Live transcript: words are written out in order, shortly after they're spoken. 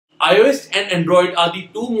iOS and Android are the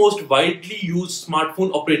two most widely used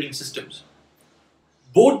smartphone operating systems.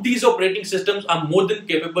 Both these operating systems are more than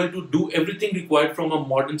capable to do everything required from a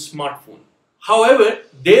modern smartphone. However,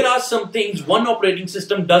 there are some things one operating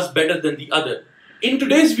system does better than the other. In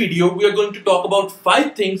today's video, we are going to talk about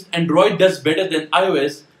 5 things Android does better than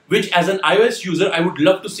iOS, which as an iOS user I would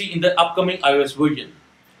love to see in the upcoming iOS version.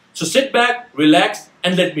 So sit back, relax,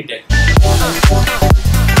 and let me tech.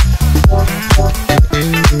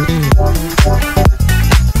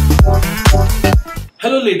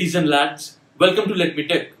 Hello ladies and lads, welcome to Let Me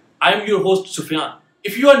Tech. I am your host Sufyan.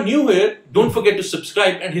 If you are new here, don't forget to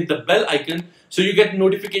subscribe and hit the bell icon so you get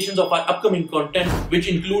notifications of our upcoming content, which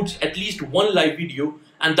includes at least one live video,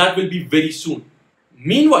 and that will be very soon.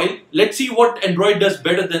 Meanwhile, let's see what Android does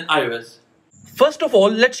better than iOS. First of all,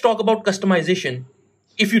 let's talk about customization.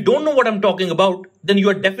 If you don't know what I'm talking about, then you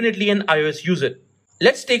are definitely an iOS user.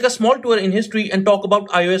 Let's take a small tour in history and talk about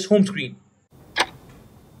iOS home screen.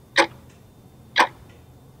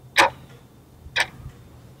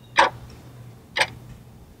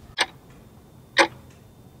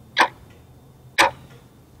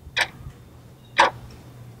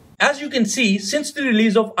 As you can see, since the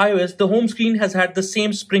release of iOS, the home screen has had the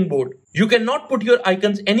same springboard. You cannot put your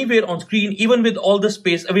icons anywhere on screen even with all the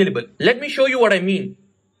space available. Let me show you what I mean.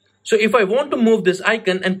 So if I want to move this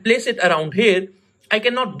icon and place it around here, I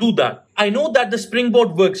cannot do that. I know that the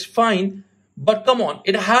springboard works fine, but come on,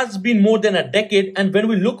 it has been more than a decade, and when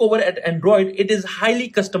we look over at Android, it is highly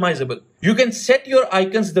customizable. You can set your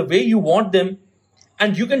icons the way you want them,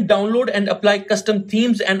 and you can download and apply custom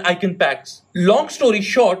themes and icon packs. Long story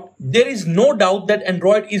short, there is no doubt that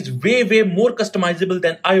Android is way more customizable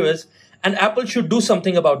than iOS, and Apple should do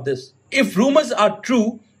something about this. If rumors are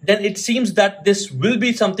true, then it seems that this will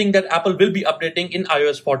be something that Apple will be updating in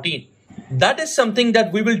iOS 14. That is something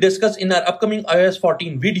that we will discuss in our upcoming iOS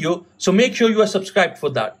 14 video, so make sure you are subscribed for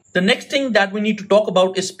that. The next thing that we need to talk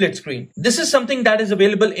about is split screen. This is something that is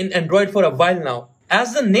available in Android for a while now.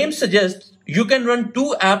 As the name suggests, you can run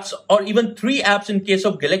 2 apps or even 3 apps in case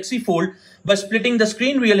of Galaxy Fold by splitting the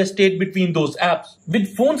screen real estate between those apps.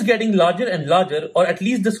 With phones getting larger and larger, or at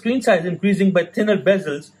least the screen size increasing by thinner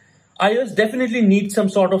bezels, iOS definitely needs some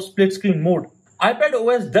sort of split screen mode.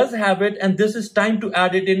 iPadOS does have it, and this is time to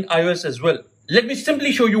add it in iOS as well. Let me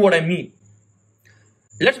simply show you what I mean.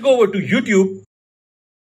 Let's go over to YouTube.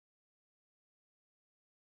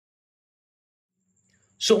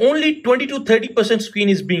 So only 20 to 30% screen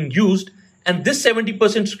is being used, and this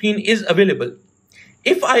 70% screen is available.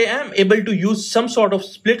 If I am able to use some sort of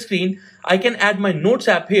split screen, I can add my notes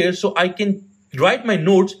app here so I can write my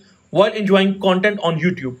notes while enjoying content on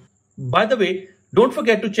YouTube. By the way, don't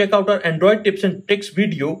forget to check out our Android tips and tricks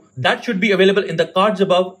video that should be available in the cards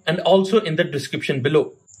above and also in the description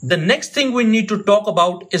below. The next thing we need to talk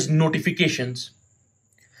about is notifications.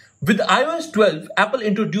 With iOS 12, Apple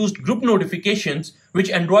introduced group notifications, which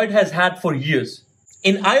Android has had for years.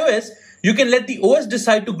 In iOS, you can let the OS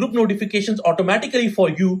decide to group notifications automatically for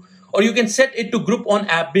you, or you can set it to group on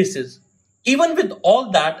app basis. Even with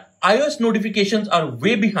all that, iOS notifications are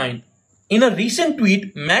way behind. In a recent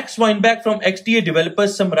tweet, Max Weinbach from XDA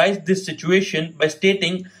Developers summarized this situation by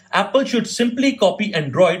stating Apple should simply copy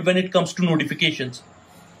Android when it comes to notifications.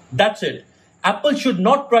 That's it. Apple should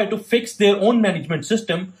not try to fix their own management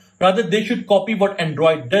system. Rather, they should copy what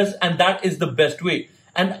Android does, and that is the best way.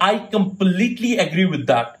 And I completely agree with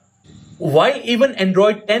that. While even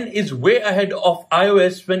Android 10 is way ahead of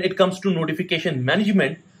iOS when it comes to notification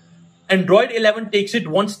management, Android 11 takes it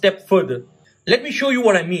one step further. Let me show you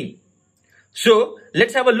what I mean. So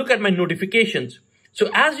let's have a look at my notifications.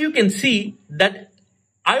 So as you can see that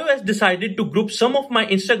iOS decided to group some of my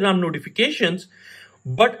Instagram notifications,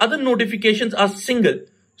 but other notifications are single.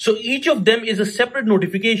 So each of them is a separate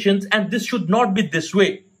notifications, and this should not be this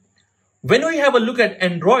way. When we have a look at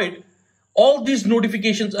Android, all these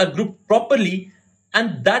notifications are grouped properly,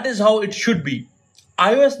 and that is how it should be.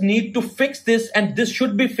 iOS need to fix this, and this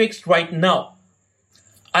should be fixed right now.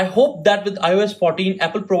 I hope that with iOS 14,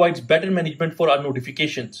 Apple provides better management for our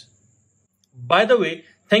notifications. By the way,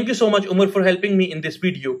 thank you so much, Umar, for helping me in this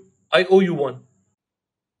video. I owe you one.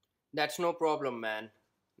 That's no problem, man.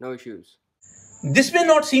 No issues. This may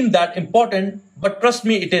not seem that important, but trust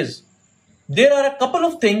me, it is. There are a couple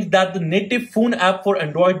of things that the native phone app for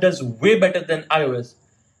Android does way better than iOS.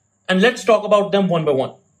 And let's talk about them one by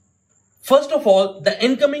one. First of all, the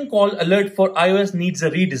incoming call alert for iOS needs a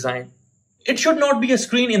redesign. It should not be a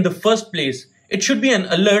screen in the first place. It should be an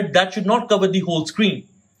alert that should not cover the whole screen.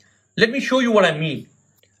 Let me show you what I mean.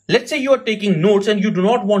 Let's say you are taking notes and you do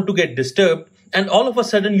not want to get disturbed, and all of a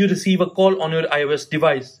sudden you receive a call on your iOS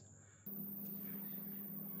device.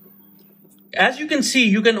 As you can see,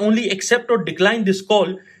 you can only accept or decline this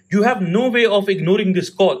call. You have no way of ignoring this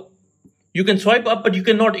call. You can swipe up, but you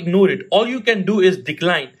cannot ignore it. All you can do is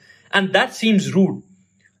decline. And that seems rude.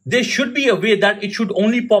 There should be a way that it should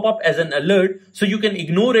only pop up as an alert so you can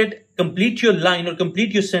ignore it, complete your line or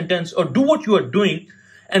complete your sentence or do what you are doing,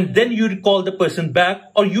 and then you call the person back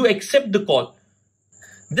or you accept the call.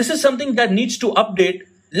 This is something that needs to update.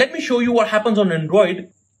 Let me show you what happens on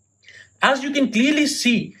Android. As you can clearly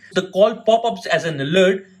see, the call pop-ups as an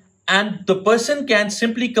alert and the person can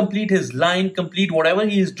simply complete his line, complete whatever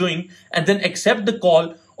he is doing and then accept the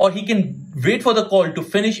call, or he can wait for the call to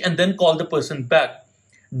finish and then call the person back.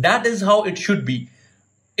 That is how it should be.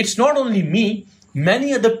 It's not only me,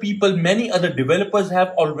 many other people, many other developers have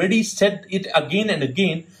already said it again and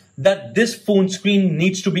again that this phone screen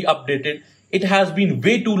needs to be updated. It has been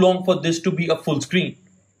way too long for this to be a full screen.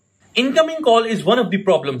 Incoming call is one of the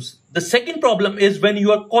problems. The second problem is when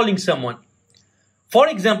you are calling someone. For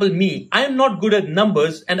example, me, I am not good at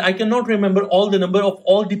numbers and I cannot remember all the number of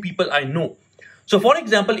all the people I know. So for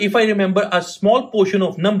example, if I remember a small portion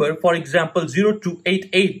of number, for example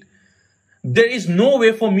 0288, there is no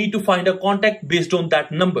way for me to find a contact based on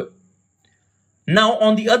that number. Now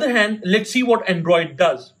on the other hand, let's see what Android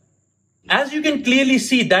does. As you can clearly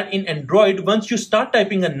see that in Android, once you start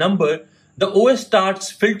typing a number, the OS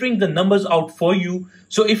starts filtering the numbers out for you.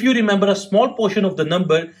 So if you remember a small portion of the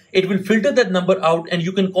number, it will filter that number out and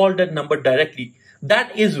you can call that number directly.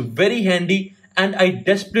 That is very handy and I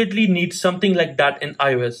desperately need something like that in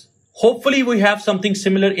iOS. Hopefully we have something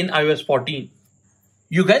similar in iOS 14.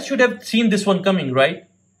 You guys should have seen this one coming, right?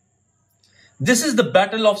 This is the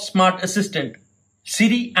battle of smart assistant,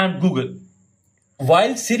 Siri and Google.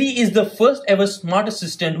 While Siri is the first ever smart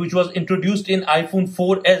assistant which was introduced in iPhone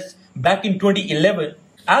 4S back in 2011,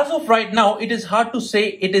 as of right now, it is hard to say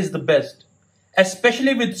it is the best,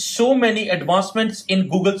 especially with so many advancements in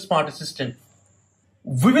Google Smart Assistant.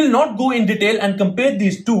 We will not go in detail and compare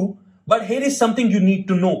these two, but here is something you need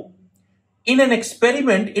to know. In an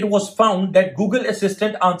experiment, it was found that Google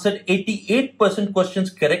Assistant answered 88% questions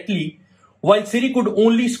correctly, while Siri could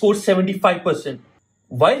only score 75%.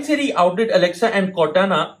 While Siri outdid Alexa and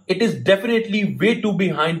Cortana, it is definitely way too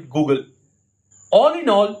behind Google. All in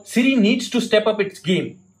all, Siri needs to step up its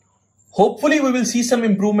game. Hopefully, we will see some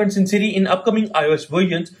improvements in Siri in upcoming iOS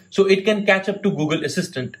versions so it can catch up to Google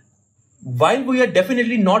Assistant. While we are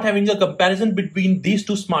definitely not having a comparison between these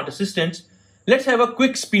two smart assistants, let's have a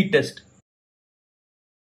quick speed test.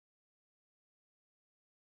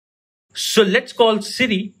 So let's call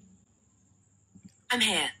Siri. I'm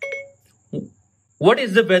here. What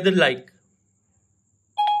is the weather like?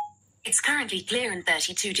 It's currently clear and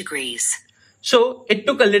 32 degrees. So it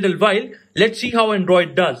took a little while. Let's see how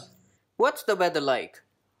Android does. What's the weather like?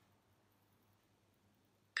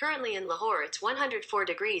 Currently in Lahore, it's 104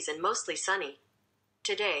 degrees and mostly sunny.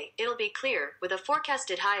 Today, it'll be clear with a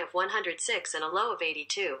forecasted high of 106 and a low of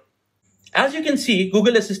 82. As you can see,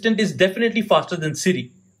 Google Assistant is definitely faster than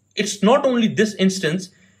Siri. It's not only this instance.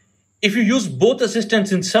 If you use both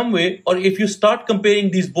assistants in some way, or if you start comparing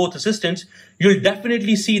these both assistants, you'll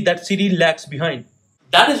definitely see that Siri lags behind.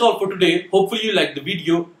 That is all for today. Hopefully you liked the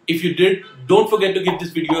video. If you did, don't forget to give this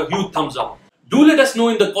video a huge thumbs up. Do let us know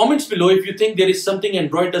in the comments below if you think there is something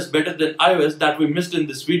Android does better than iOS that we missed in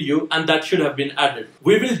this video and that should have been added.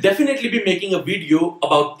 We will definitely be making a video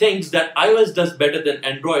about things that iOS does better than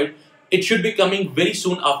Android. It should be coming very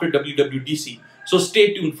soon after WWDC. So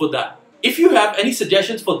stay tuned for that. If you have any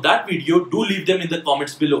suggestions for that video, do leave them in the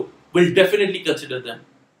comments below. We'll definitely consider them.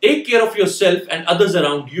 Take care of yourself and others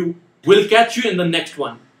around you. We'll catch you in the next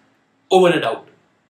one. Over and out.